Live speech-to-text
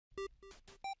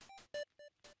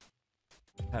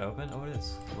Cat open? Oh, it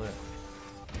is. Lit.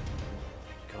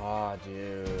 God,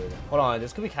 dude. Hold on,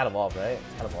 this could be Katevolved, right?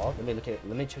 Katevolved? Let me look at.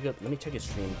 Let me check his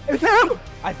stream. It's him!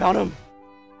 I found him.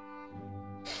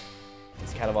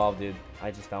 It's Katevolved, dude.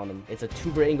 I just found him. It's a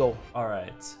tuber angle. All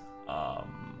right.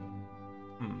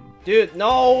 Dude,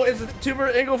 no, it's a tuber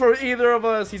angle for either of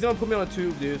us. He's gonna put me on a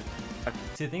tube, dude.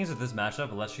 See, the thing is with this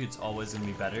matchup, Electrocute's always gonna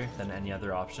be better than any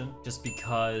other option, just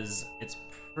because it's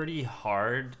pretty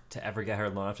hard to ever get her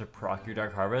low enough to proc your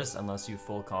Dark Harvest unless you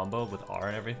full combo with R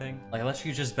and everything. Like,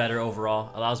 Electrocute's just better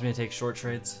overall. Allows me to take short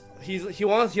trades. He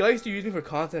likes to use me for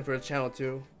content for his channel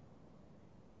too.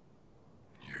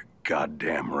 You're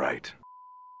goddamn right.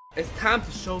 It's time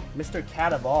to show Mr.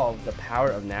 Katevolved the power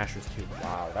of Nashor's Cube.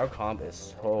 Wow, our comp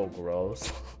is so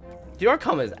gross. Dude, our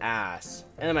comp is ass.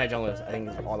 And my jungler, I think,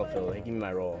 is autofill. Hey, give me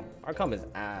my roll. Our comp is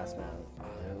ass, man.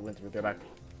 I went to repair back.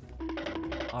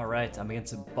 Alright, I'm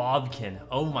against Bobqin.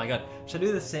 Oh my god. Should I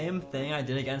do the same thing I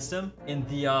did against him in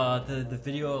the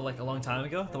video like a long time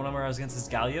ago? The one where I was against this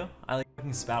Galio? I like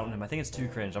fucking spat on him. I think it's too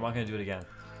cringe. I'm not gonna do it again.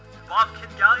 Bobqin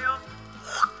Galio?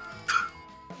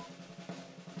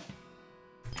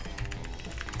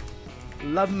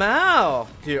 Lamau!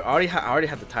 Dude, I already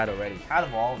have the title ready.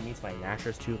 Katevolved meets my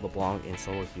Nashor's Tube LeBlanc in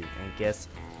solo queue and gets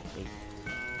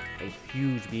a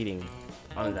huge beating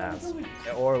on his ass.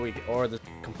 Or the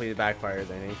completely backfires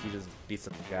and he just beats the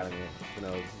fuck out of me. Who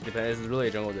knows? Depends. It's really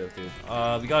a jungle diff, dude.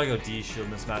 We gotta go D shield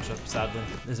in this matchup, sadly.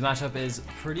 This matchup is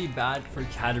pretty bad for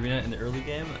Katarina in the early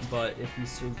game, but if we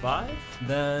survive,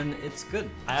 then it's good.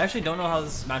 I actually don't know how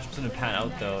this matchup's gonna pan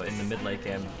out though in the mid late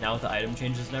game. Now with the item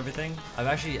changes and everything,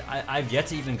 I've yet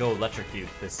to even go Electrocute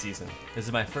this season. This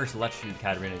is my first Electrocute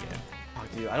Katarina game. Oh,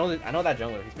 dude, I know that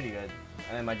jungler. He's pretty good.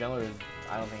 And then my jungler is,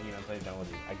 I don't think he even plays jungle,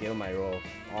 dude. I gave him my role.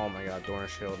 Oh my god, Dorn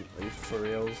Shield. Are you for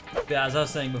reals? Yeah, as I was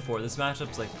saying before, this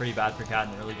matchup's like pretty bad for Cat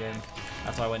in the early game.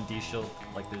 That's why I went D shield.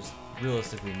 Like, there's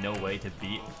realistically no way to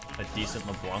beat a decent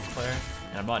LeBlanc player.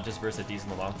 And I'm not just versus a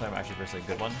decent LeBlanc player, I'm actually versus a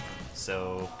good one.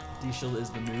 So D shield is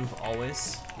the move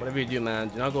always. Whatever you do, man,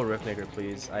 do not go Riftmaker,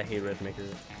 please. I hate Riftmaker.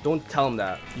 Don't tell him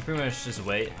that. You pretty much just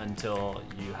wait until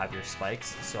you have your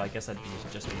spikes. So I guess that'd be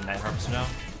just be Night Harvester now.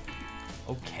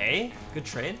 Okay, good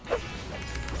trade.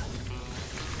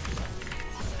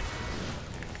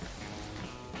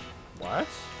 What?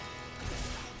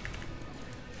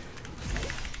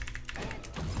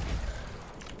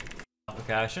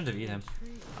 Okay, I shouldn't have eaten him.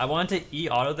 I wanted to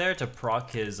E-auto there to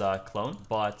proc his clone,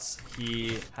 but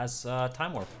he has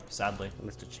Time Warp, sadly.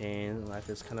 Mr. Chain, life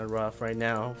is kind of rough right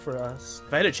now for us.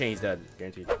 If I had a chain, he's dead,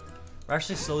 guaranteed. We're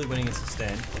actually slowly winning a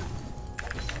sustain.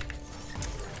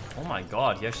 Oh my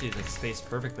god, he actually like spaced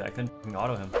perfectly. I couldn't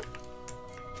auto him.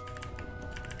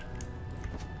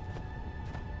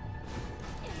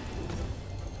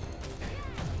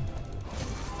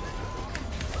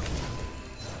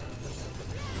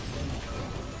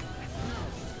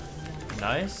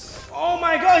 Nice. Oh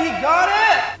my god, he got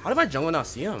it! How did my jungle not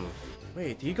see him?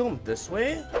 Wait, did he go this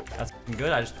way? That's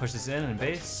good. I just pushed this in and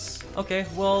base. Okay,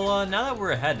 well, now that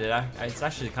we're ahead, it's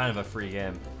actually kind of a free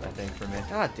game, I think, for me.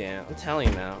 God damn, I'm telling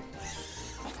you now.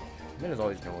 Min is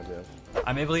always jungle diff.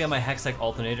 I'm able to get my Hextech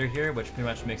alternator here, which pretty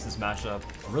much makes this matchup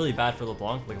really bad for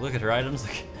LeBlanc. Like, look at her items.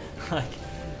 Like,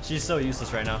 she's so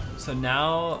useless right now. So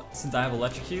now, since I have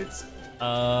Electrocutes,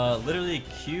 literally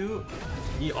Q,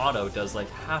 E-auto does like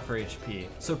half her HP.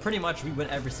 So pretty much we win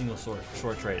every single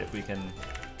short trade if we can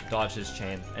dodge his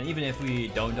chain. And even if we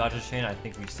don't dodge his chain, I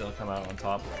think we still come out on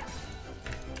top.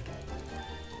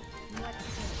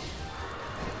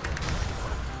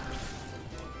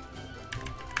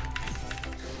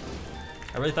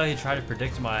 I really thought he tried to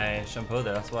predict my shampoo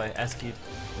there. That's why I S-keyed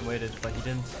and waited, but he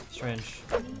didn't. Strange.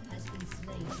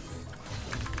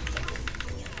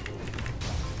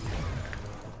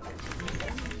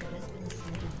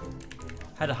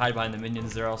 Had to hide behind the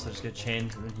minions there, also just get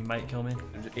chained, and then he might kill me.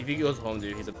 If he goes home,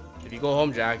 dude, if you go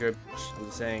home, Jack, you're I'm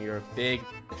just saying, you're a big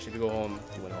bitch. If you go home,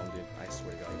 you went home, dude. I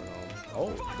swear to God, you went home. Oh,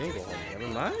 you didn't go home.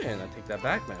 Never mind. I take that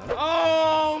back, man.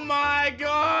 Oh my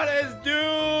God, it's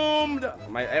doomed.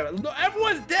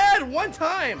 Everyone's dead one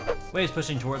time. Wait, he's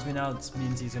pushing towards me now. This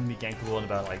means he's gonna be gankable in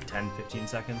about like 10-15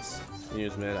 seconds.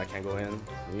 Use mid, I can't go in.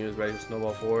 Use ready to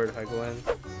snowball forward if I go in.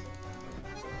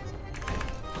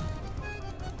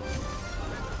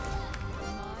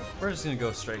 We're just gonna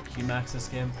go straight Q-max this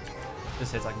game.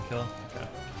 This hits I can kill. Okay.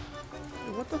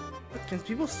 Dude, what the? Can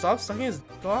people stop sucking his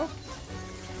dick off?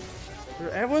 Dude,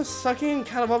 everyone's sucking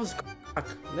Katevolved's cock.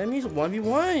 That means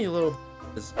 1v1, you little.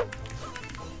 Look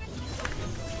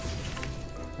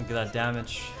at that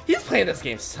damage. He's playing this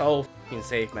game so f***ing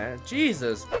safe, man.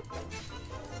 Jesus.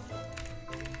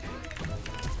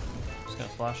 Just gonna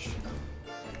flash.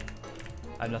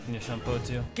 I have nothing to shampoo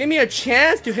to. Give me a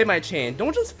chance to hit my chain.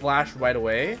 Don't just flash right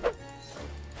away.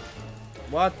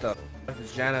 What the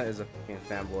f? Jana is a fucking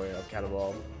fanboy of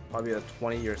Katevolved. Probably a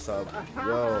 20-year sub.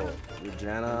 Yo,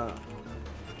 Jana.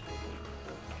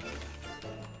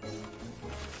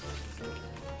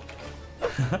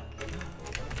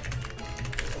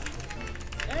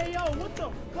 Hey yo, what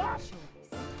the fuck?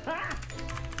 Ha!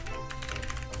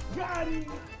 Got him!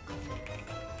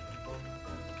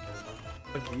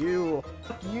 Fuck you.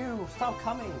 Fuck you, stop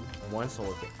coming. One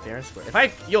solo kill, fair and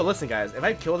square. Yo, listen guys, if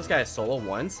I kill this guy solo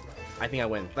once, I think I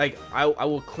win. Like, I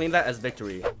will claim that as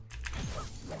victory.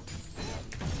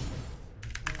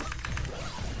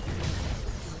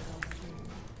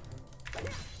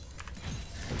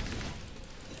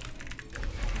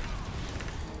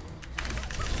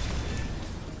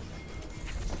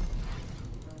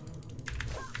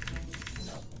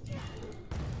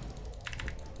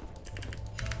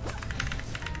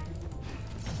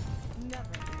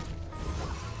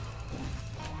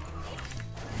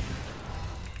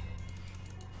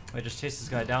 Wait, just chase this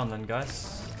guy down then,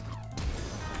 guys.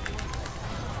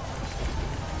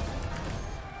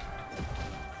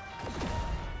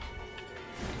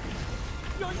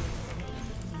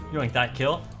 You want that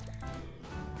kill?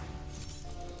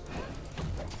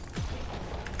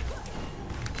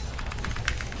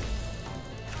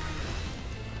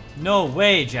 No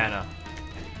way, Jana.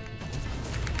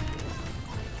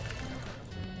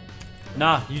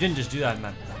 Nah, you didn't just do that,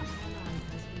 man.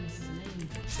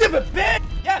 Stupid bitch!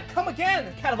 Yeah, come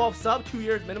again! Katevolved sub, 2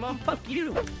 years minimum. Fuck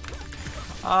you.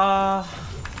 That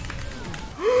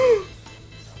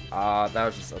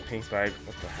was just a pink spike.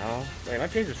 What the hell? Wait, my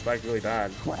pings are spiked really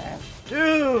bad.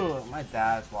 Dude! My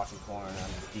dad's watching porn on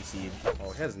his PC. Oh,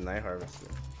 he has Night Harvester.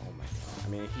 Oh my god. I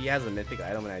mean, he has a mythic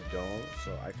item and I don't,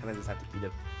 so I kind of just have to eat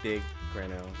a big right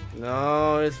now.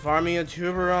 No, it's farming a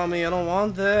tuber on me. I don't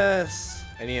want this.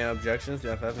 Any objections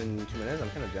to FF in 2 minutes? I'm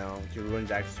kind of down to ruin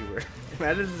Jack's tuber.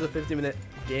 Imagine this is a 50-minute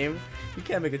game. You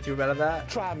can't make a tuber out of that.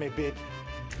 Try me, bitch.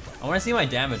 I want to see my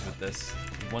damage with this.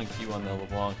 1 Q on the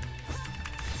LeBlanc.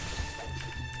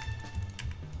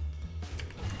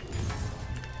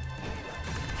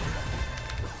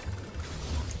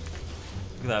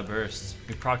 Look at that burst.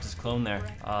 We procced his clone there.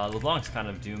 LeBlanc's kind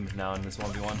of doomed now in this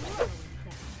 1v1.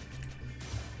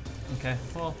 Okay,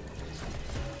 well.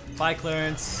 Bye,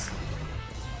 clearance.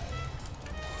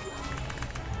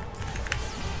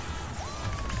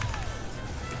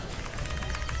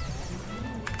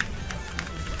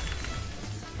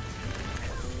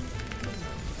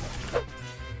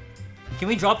 Can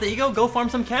we drop the ego? Go farm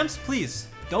some camps, please.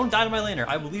 Don't die to my laner.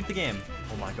 I will leave the game.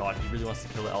 Oh my god, he really wants to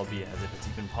kill the LB as if it's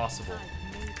even possible.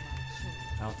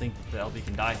 I don't think the LB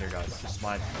can die here, guys. It's just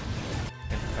my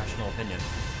professional opinion.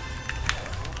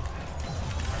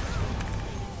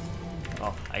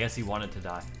 Oh, I guess he wanted to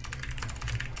die.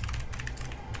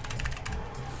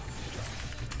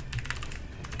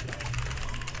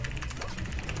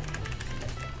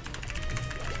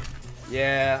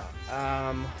 Yeah,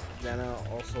 Jana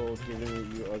also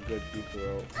giving you a good deep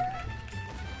throw.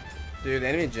 Dude, the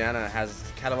enemy Jana has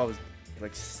Katevolved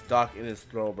like stuck in his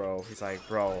throw, bro. He's like,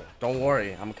 bro, don't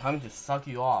worry, I'm coming to suck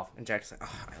you off. And Jack's like,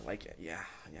 oh, I like it. Yeah,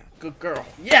 yeah, good girl.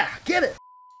 Yeah, get it.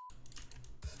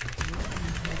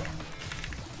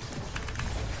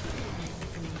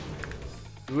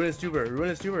 Ruin his tuber, ruin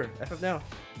his tuber. FF now.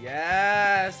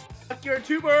 Yes, fuck your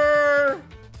tuber.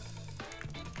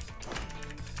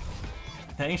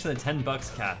 Thanks for the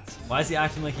 $10, Cat. Why is he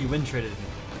acting like he win traded me?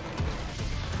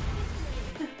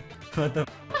 What the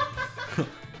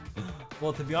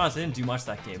Well, to be honest, I didn't do much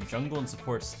that game. Jungle and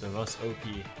support's the most OP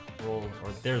role,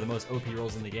 or they're the most OP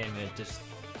roles in the game, and it just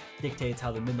dictates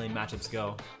how the mid lane matchups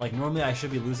go. Like, normally I should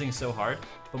be losing so hard,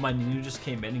 but my Nunu just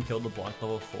came in and killed LeBlanc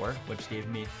level 4, which gave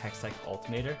me Hextech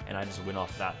Ultimator, and I just win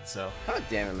off that, so. God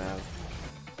damn it, man.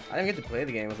 I didn't get to play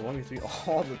the game. It was a 1v3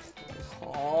 all the time.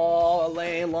 All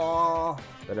lane long.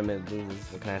 Better mid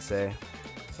loses, what can I say?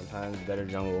 Sometimes better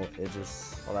jungle. It's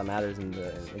just all that matters in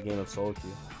the game of solo queue.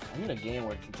 I'm in a game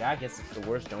where Jack gets the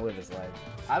worst jungler of his life.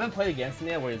 I haven't played against him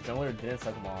yet where his jungler didn't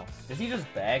suck him off. Does he just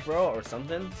bag, bro, or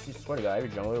something? I swear to God, every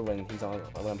jungler when I'm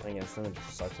playing against him, it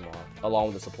just sucks him off. Along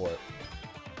with the support.